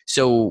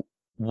 So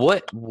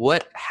what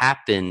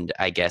happened,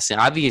 I guess? And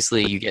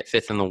obviously you get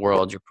 5th in the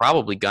world. You're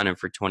probably gunning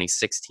for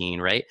 2016,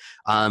 right?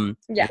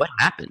 Yeah. What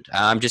happened?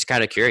 I'm just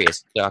kind of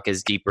curious. Talk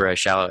as deep or as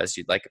shallow as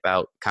you'd like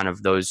about kind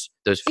of those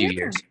few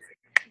years.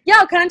 Yeah,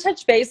 I'll kind of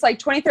touch base. Like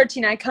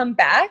 2013, I come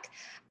back.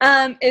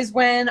 is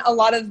when a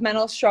lot of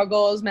mental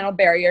struggles, mental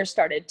barriers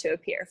started to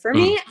appear for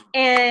me.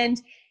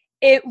 And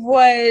it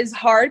was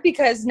hard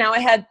because now I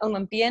had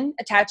Olympian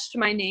attached to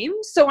my name.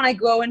 So when I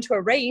go into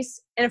a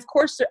race, and of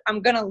course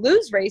I'm going to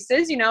lose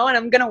races, and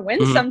I'm going to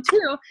win some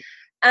too.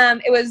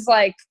 It was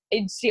like,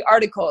 I'd see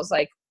articles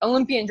like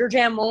Olympian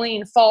Georgianne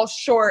Moline falls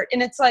short.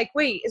 And it's like,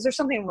 wait, is there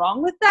something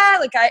wrong with that?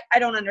 Like, I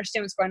don't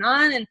understand what's going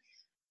on. And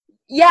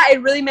yeah,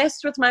 it really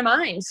messed with my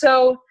mind.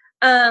 So,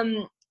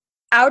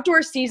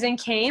 outdoor season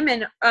came,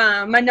 and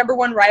my number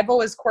one rival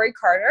was Corey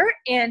Carter,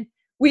 and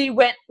we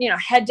went,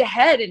 head to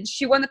head, and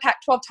she won the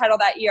Pac-12 title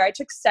that year. I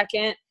took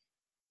second,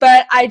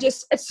 but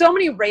at so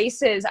many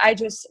races, I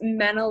just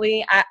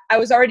mentally, I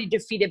was already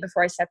defeated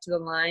before I stepped to the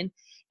line.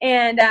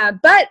 And,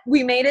 but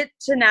we made it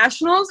to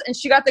nationals, and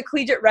she got the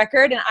collegiate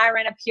record, and I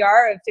ran a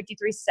PR of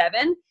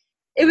 53.7.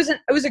 It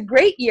was a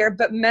great year,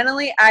 but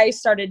mentally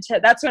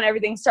that's when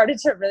everything started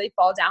to really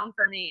fall down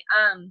for me.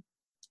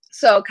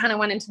 So kind of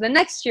went into the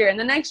next year and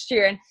the next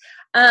year.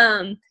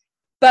 And,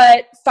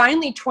 but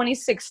finally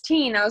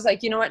 2016, I was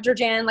like, you know what,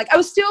 Georgianne, like I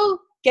was still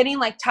getting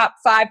like top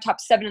 5, top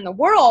 7 in the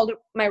world,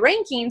 my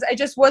rankings. I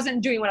just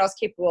wasn't doing what I was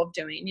capable of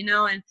doing,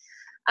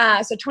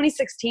 And, so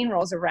 2016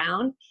 rolls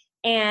around,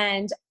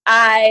 and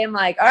I'm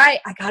like, all right,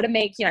 I got to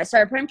make, I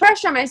started putting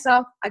pressure on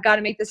myself. I got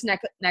to make this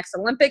next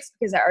Olympics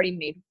because I already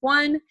made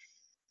one.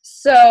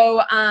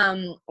 So,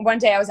 one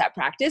day I was at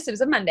practice, it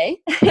was a Monday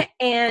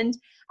and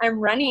I'm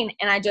running,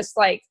 and I just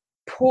like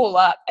pull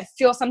up. I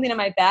feel something in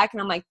my back,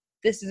 and I'm like,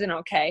 this isn't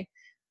okay.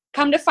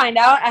 Come to find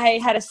out, I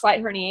had a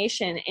slight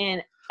herniation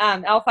in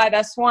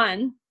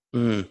L5S1.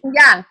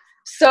 Yeah.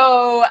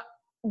 So,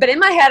 but in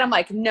my head, I'm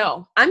like,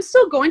 no, I'm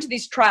still going to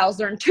these trials.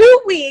 They're in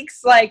 2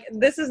 weeks. Like,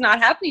 this is not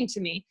happening to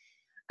me.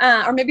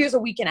 Or maybe it was a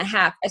week and a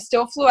half. I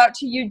still flew out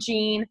to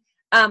Eugene.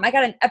 I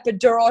got an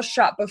epidural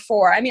shot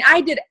before. I mean,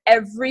 I did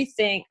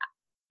everything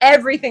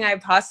I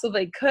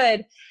possibly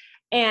could.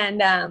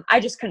 And I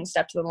just couldn't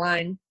step to the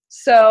line.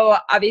 So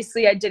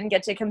obviously I didn't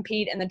get to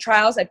compete in the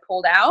trials. I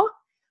pulled out.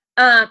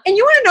 And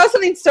you want to know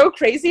something so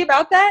crazy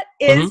about that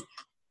is,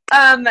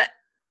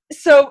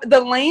 so the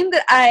lane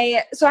that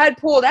I had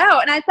pulled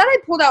out, and I thought I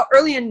pulled out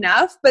early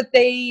enough, but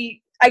I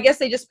guess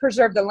they just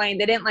preserved the lane.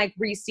 They didn't like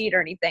reseed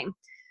or anything.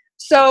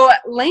 So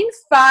lane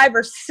 5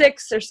 or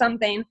 6 or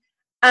something,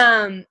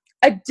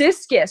 a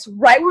discus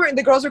right where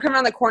the girls were coming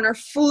around the corner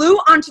flew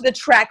onto the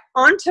track,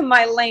 onto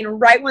my lane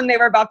right when they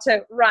were about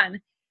to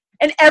run.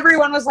 And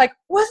everyone was like,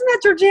 wasn't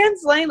that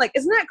Georgianne's lane? Like,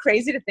 isn't that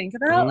crazy to think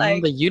about?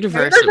 Like, the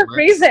universe. There's a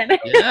reason.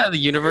 Yeah, the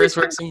universe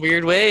works in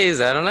weird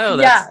ways. I don't know.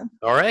 That's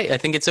all right. I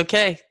think it's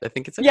okay.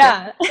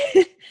 Yeah.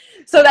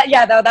 So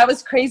that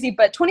was crazy.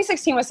 But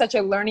 2016 was such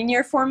a learning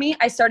year for me.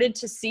 I started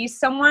to see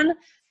someone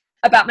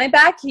about my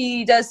back.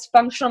 He does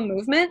functional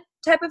movement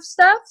type of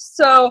stuff.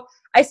 So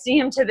I see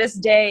him to this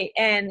day,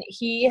 and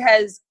he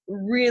has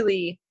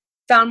really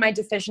found my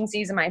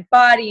deficiencies in my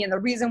body and the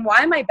reason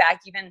why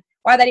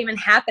that even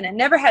happened. I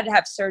never had to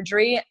have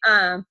surgery.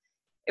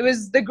 It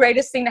was the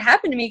greatest thing to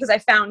happen to me because I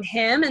found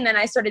him, and then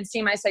I started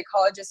seeing my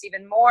psychologist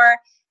even more,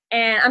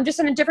 and I'm just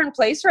in a different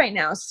place right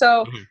now.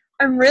 So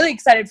I'm really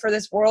excited for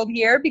this world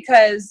year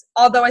because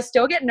although I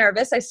still get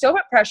nervous, I still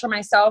put pressure on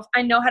myself,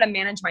 I know how to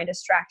manage my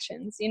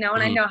distractions, and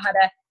I know how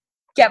to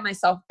get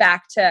myself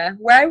back to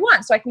where I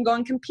want so I can go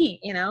and compete,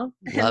 and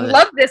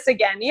love this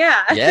again.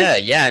 Yeah.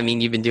 Yeah. I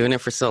mean, you've been doing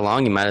it for so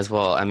long, you might as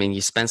well,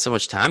 you spend so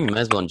much time, you might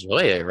as well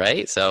enjoy it.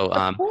 Right. So,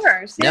 of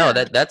course. Yeah.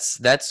 No,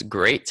 that's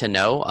great to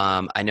know.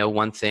 I know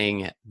one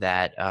thing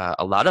that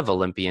a lot of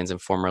Olympians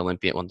and former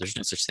Olympian, well, there's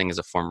no such thing as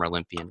a former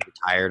Olympian,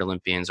 retired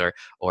Olympians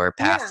or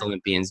past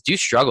Olympians do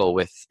struggle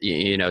with,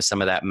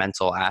 some of that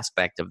mental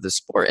aspect of the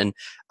sport. And,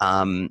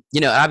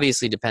 it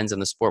obviously depends on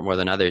the sport more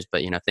than others,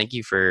 but, thank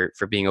you for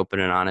being open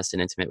and honest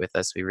and intimate with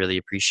us. We really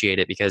appreciate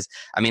it because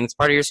it's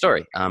part of your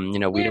story. We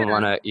don't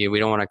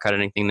want to cut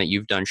anything that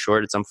you've done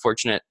short. It's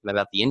unfortunate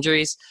about the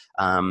injuries.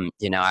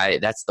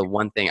 That's the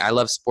one thing. I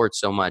love sports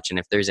so much, and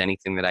if there's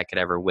anything that I could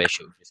ever wish,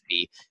 it would just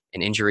be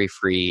an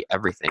injury-free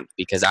everything,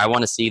 because I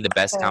want to see the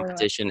best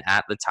competition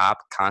at the top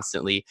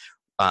constantly,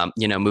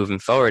 moving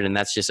forward. And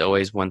that's just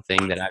always one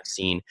thing that I've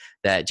seen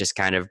that just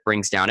kind of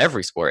brings down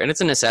every sport. And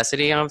it's a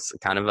necessity,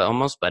 kind of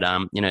almost, but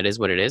it is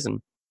what it is.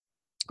 And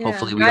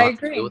hopefully we don't have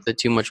to deal with it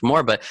too much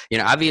more. But,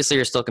 obviously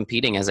you're still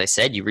competing. As I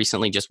said, you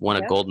recently just won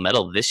a gold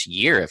medal this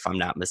year, if I'm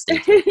not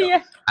mistaken.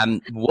 So,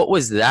 what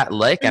was that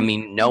like?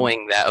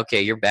 Knowing that,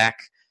 okay, you're back,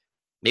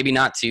 maybe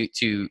not to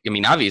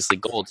obviously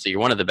gold, so you're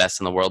one of the best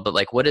in the world, but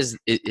like, what is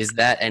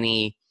that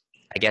any,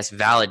 I guess,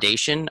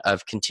 validation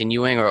of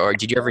continuing, or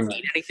did you ever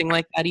need anything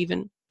like that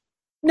even?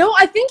 No,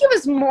 I think it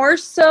was more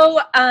so,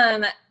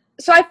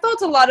 so I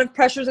felt a lot of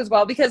pressures as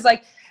well because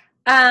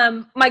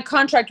my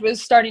contract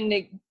was starting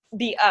to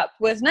be up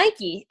with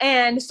Nike.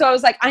 And so I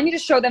was like, I need to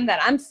show them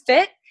that I'm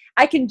fit.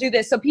 I can do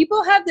this. So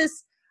people have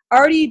this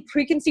already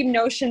preconceived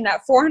notion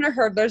that 400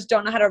 hurdlers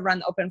don't know how to run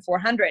the open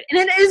 400. And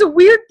it is a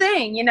weird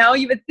thing.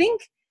 You would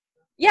think,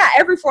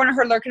 every 400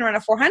 hurdler can run a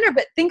 400,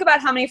 but think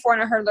about how many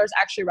 400 hurdlers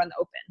actually run the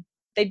open.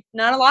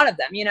 Not a lot of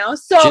them,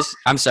 So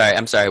I'm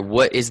sorry.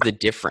 What is the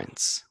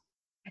difference?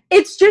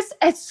 It's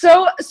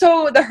so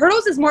the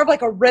hurdles is more of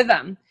like a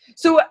rhythm.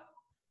 So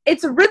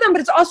it's a rhythm,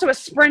 but it's also a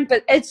sprint,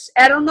 but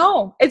I don't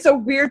know. It's a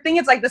weird thing.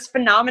 It's like this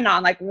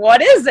phenomenon. Like,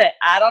 what is it?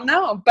 I don't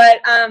know.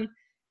 But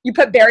you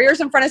put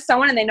barriers in front of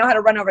someone and they know how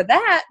to run over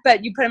that,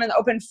 but you put them in the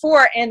open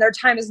four and their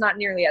time is not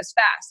nearly as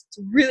fast. It's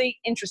a really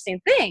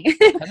interesting thing.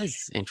 That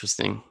is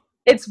interesting.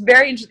 It's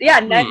very interesting. Yeah.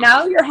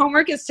 Now your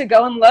homework is to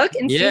go and look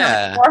and see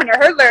how many 400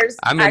 hurdlers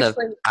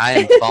I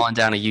am falling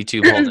down a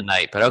YouTube hole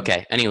tonight, but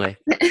okay. Anyway.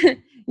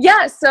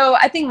 Yeah. So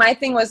I think my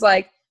thing was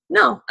like,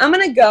 no, I'm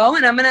going to go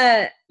and I'm going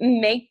to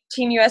make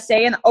Team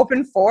USA an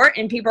open four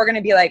and people are going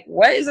to be like,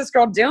 what is this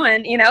girl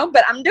doing?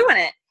 But I'm doing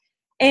it.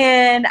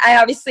 And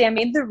I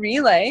made the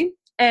relay,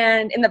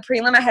 and in the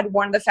prelim I had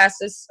one of the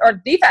fastest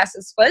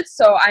splits.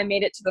 So I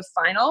made it to the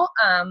final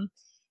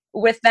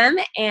with them.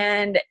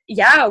 And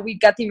yeah, we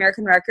got the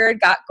American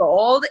record, got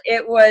gold.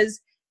 It was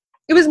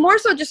more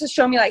so just to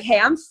show me like, hey,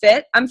 I'm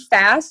fit, I'm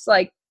fast,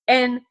 like,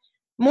 and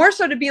more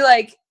so to be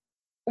like,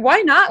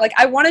 why not? Like,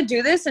 I want to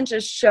do this and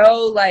just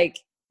show like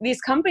these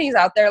companies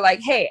out there, like,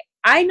 hey,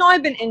 I know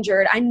I've been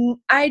injured. I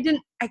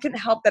couldn't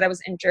help that I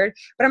was injured,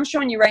 but I'm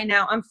showing you right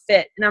now I'm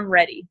fit and I'm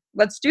ready.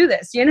 Let's do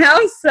this,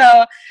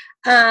 So,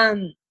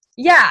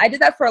 yeah, I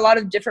did that for a lot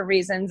of different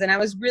reasons, and I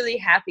was really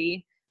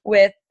happy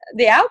with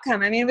the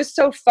outcome. I mean, it was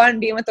so fun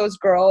being with those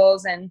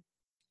girls and,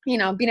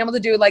 being able to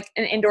do like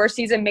an indoor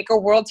season, make a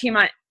world team.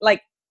 I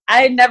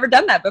had never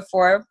done that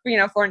before,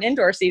 for an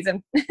indoor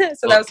season.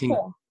 So that was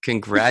cool.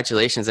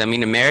 Congratulations. I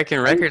mean, American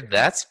record,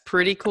 that's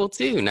pretty cool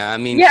too. Now, I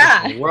mean,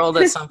 yeah. World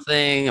at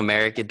something,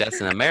 America,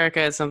 best in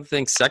America at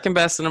something, second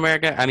best in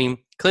America. I mean,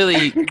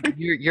 clearly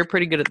you're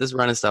pretty good at this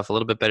running stuff, a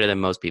little bit better than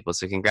most people.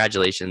 So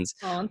congratulations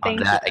on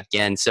that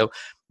again. So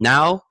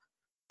now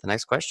the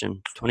next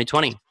question,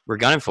 2020, we're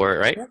gunning for it,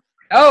 right?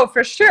 Oh,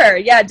 for sure.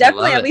 Yeah,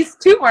 definitely at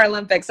least 2 more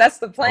Olympics. That's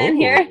the plan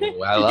here.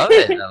 I love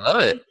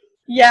it.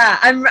 Yeah,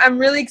 I'm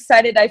really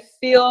excited. I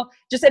feel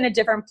just in a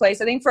different place.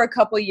 I think for a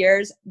couple of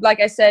years, like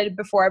I said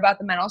before about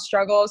the mental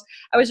struggles,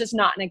 I was just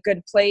not in a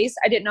good place.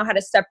 I didn't know how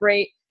to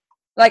separate.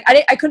 Like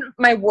I couldn't,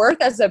 my worth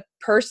as a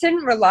person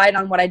relied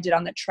on what I did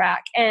on the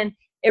track, and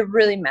it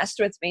really messed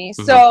with me.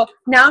 Mm-hmm. So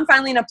now I'm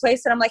finally in a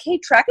place that I'm like, hey,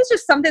 track is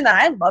just something that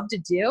I love to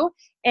do.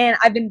 And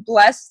I've been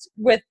blessed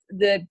with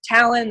the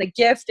talent, the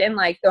gift, and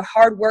like the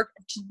hard work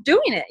to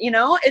doing it.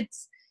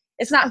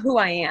 It's not who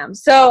I am.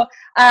 So,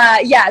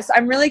 yes,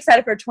 I'm really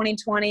excited for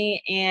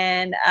 2020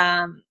 and,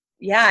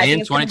 yeah. I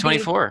think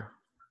 2024.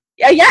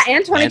 Yeah.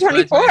 And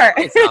 2024.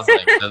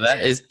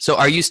 So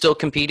are you still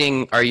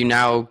competing? Are you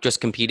now just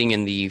competing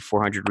in the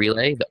 400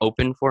 relay, the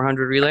open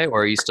 400 relay,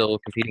 or are you still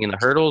competing in the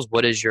hurdles?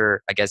 What is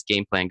your,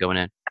 game plan going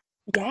in?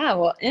 Yeah,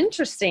 well,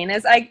 interesting.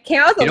 As I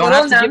came out with a little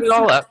announcement. You don't have to give it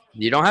all up.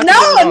 You don't have to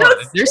give it all up.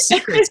 If there's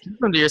secrets, keep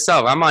them to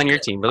yourself. I'm on your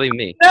team, believe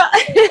me.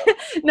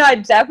 No, I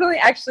definitely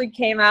actually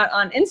came out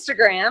on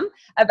Instagram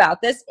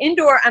about this.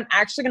 Indoor, I'm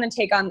actually going to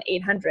take on the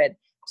 800.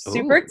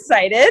 Super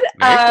excited.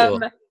 Very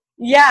cool.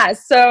 Yeah,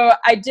 so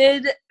I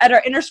did, at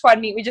our inter-squad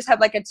meet, we just had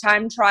like a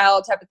time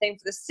trial type of thing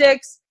for the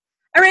 6.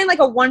 I ran like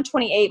a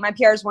 128. My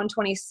PR is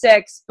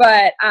 126,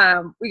 but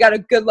we got a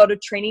good load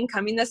of training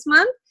coming this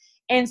month.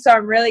 And so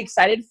I'm really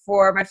excited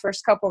for my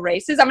first couple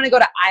races. I'm going to go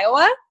to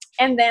Iowa,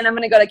 and then I'm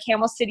going to go to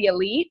Camel City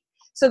Elite.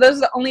 So those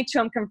are the only 2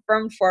 I'm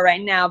confirmed for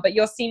right now. But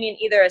you'll see me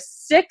in either a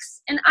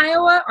 6 in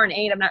Iowa or an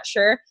 8. I'm not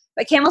sure.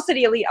 But Camel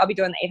City Elite, I'll be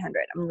doing the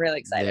 800. I'm really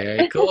excited.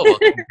 Very cool. Well,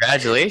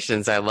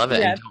 congratulations. I love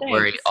it. Yeah, and don't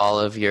worry, all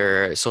of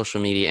your social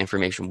media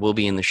information will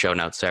be in the show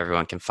notes so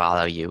everyone can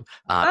follow you.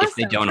 Awesome. If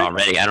they don't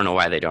already. I don't know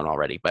why they don't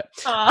already. But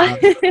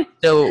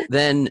so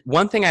then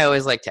one thing I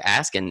always like to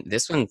ask, and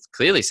this one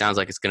clearly sounds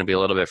like it's going to be a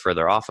little bit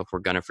further off if we're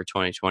gunning for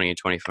 2020 and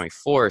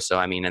 2024. So,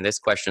 I mean, and this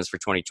question is for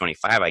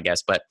 2025, I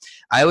guess. But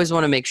I always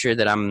want to make sure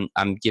that I'm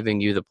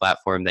giving you the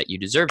platform that you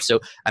deserve. So,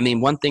 I mean,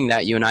 one thing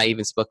that you and I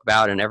even spoke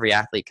about and every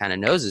athlete kind of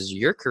knows is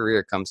your career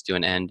comes to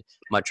an end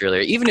much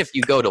earlier. Even if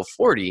you go till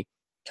 40,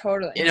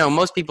 totally.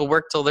 Most people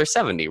work till they're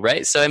 70,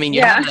 right? So I mean,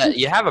 you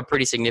have a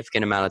pretty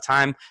significant amount of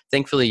time.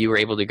 Thankfully, you were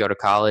able to go to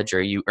college,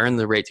 or you earned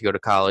the right to go to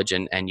college,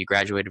 and you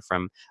graduated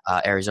from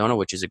Arizona,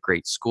 which is a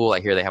great school.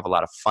 I hear they have a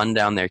lot of fun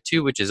down there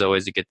too, which is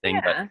always a good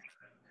thing. Yeah.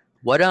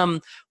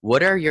 But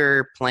what are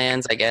your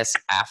plans, I guess,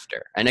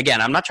 after? And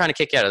again, I'm not trying to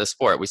kick you out of the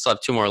sport. We still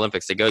have 2 more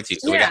Olympics to go to,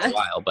 so we got a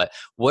while. But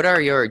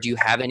do you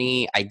have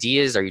any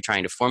ideas? Are you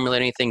trying to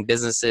formulate anything,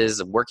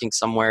 businesses, working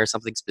somewhere,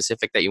 something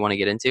specific that you want to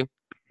get into?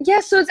 Yeah,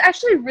 so it's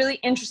actually really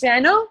interesting.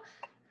 I don't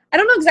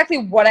know exactly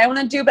what I want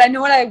to do, but I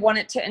know what I want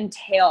it to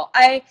entail.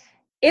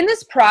 In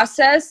this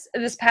process,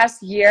 this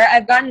past year,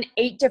 I've gotten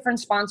 8 different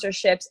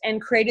sponsorships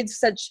and created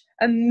such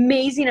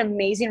amazing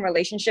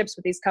relationships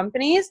with these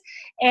companies.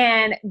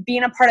 And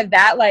being a part of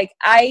that, like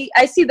I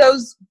see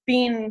those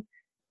being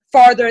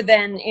farther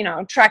than,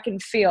 track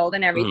and field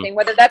and everything,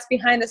 whether that's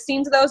behind the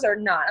scenes of those or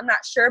not, I'm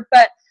not sure.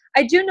 But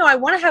I do know I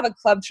want to have a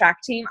club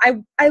track team.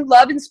 I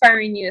love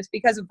inspiring youth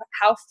because of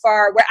how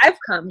far, where I've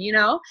come,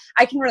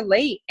 I can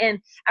relate. And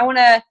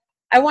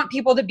I want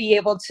people to be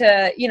able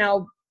to,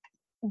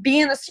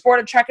 be in the sport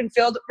of track and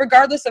field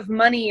regardless of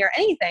money or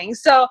anything.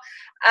 So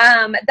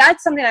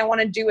that's something I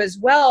want to do as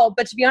well.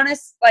 But to be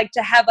honest, like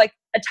to have like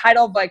a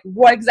title of like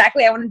what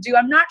exactly I want to do,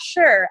 I'm not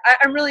sure.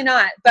 I'm really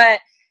not. But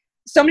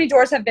so many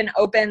doors have been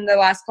open the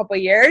last couple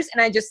of years,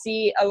 and I just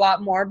see a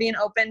lot more being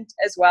opened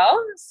as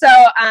well.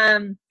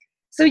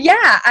 So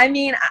yeah, I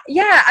mean,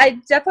 yeah,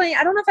 I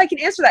don't know if I can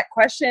answer that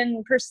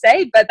question per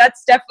se, but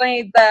that's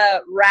definitely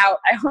the route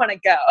I want to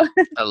go.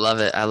 I love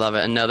it. I love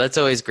it. And no, that's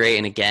always great.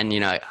 And again,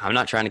 you know, I'm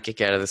not trying to kick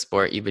you out of the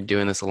sport. You've been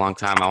doing this a long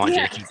time. I want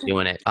you to keep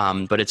doing it.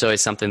 But it's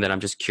always something that I'm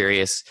just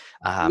curious.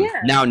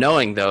 Now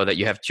knowing though that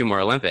you have 2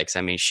 more Olympics,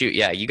 I mean, shoot,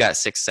 yeah, you got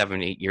 6,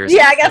 7, 8 years.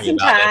 Yeah, I got some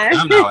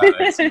time.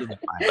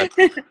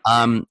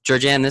 But,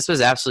 Georgianne, this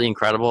was absolutely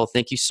incredible.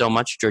 Thank you so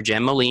much,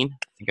 Georgianne Moline.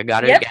 I think I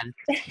got it again.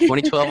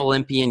 2012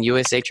 Olympian,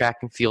 USA track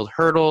and field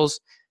hurdles.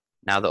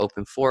 Now the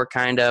open 4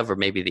 kind of, or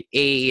maybe the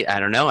 8. I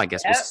don't know. I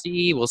guess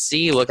we'll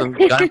see. Looking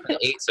for the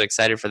 8. So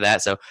excited for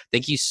that. So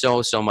thank you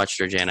so much,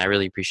 Georgianne. I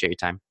really appreciate your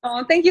time.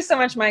 Oh, thank you so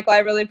much, Michael. I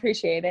really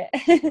appreciate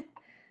it.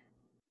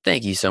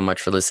 Thank you so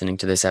much for listening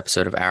to this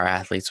episode of Our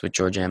Athletes with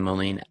Georgianne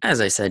Moline. As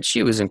I said,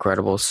 she was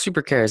incredible,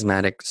 super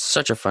charismatic,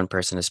 such a fun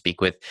person to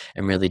speak with,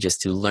 and really just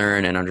to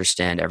learn and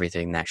understand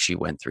everything that she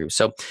went through.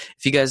 So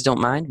if you guys don't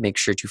mind, make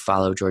sure to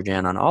follow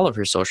Georgianne on all of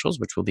her socials,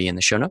 which will be in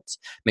the show notes.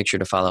 Make sure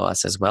to follow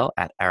us as well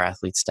at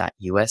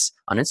ourathletes.us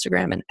on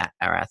Instagram and at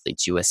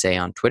ourathletesusa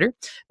on Twitter.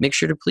 Make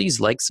sure to please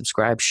like,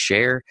 subscribe,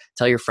 share,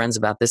 tell your friends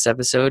about this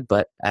episode.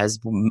 But as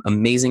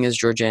amazing as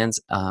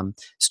Georgianne's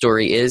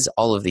story is,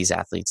 all of these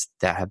athletes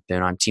that have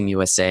been on Team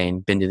USA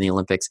and been to the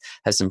Olympics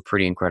have some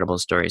pretty incredible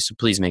stories. So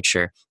please make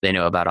sure they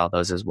know about all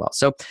those as well.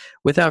 So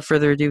without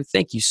further ado,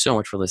 thank you so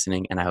much for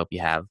listening, and I hope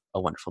you have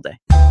a wonderful day.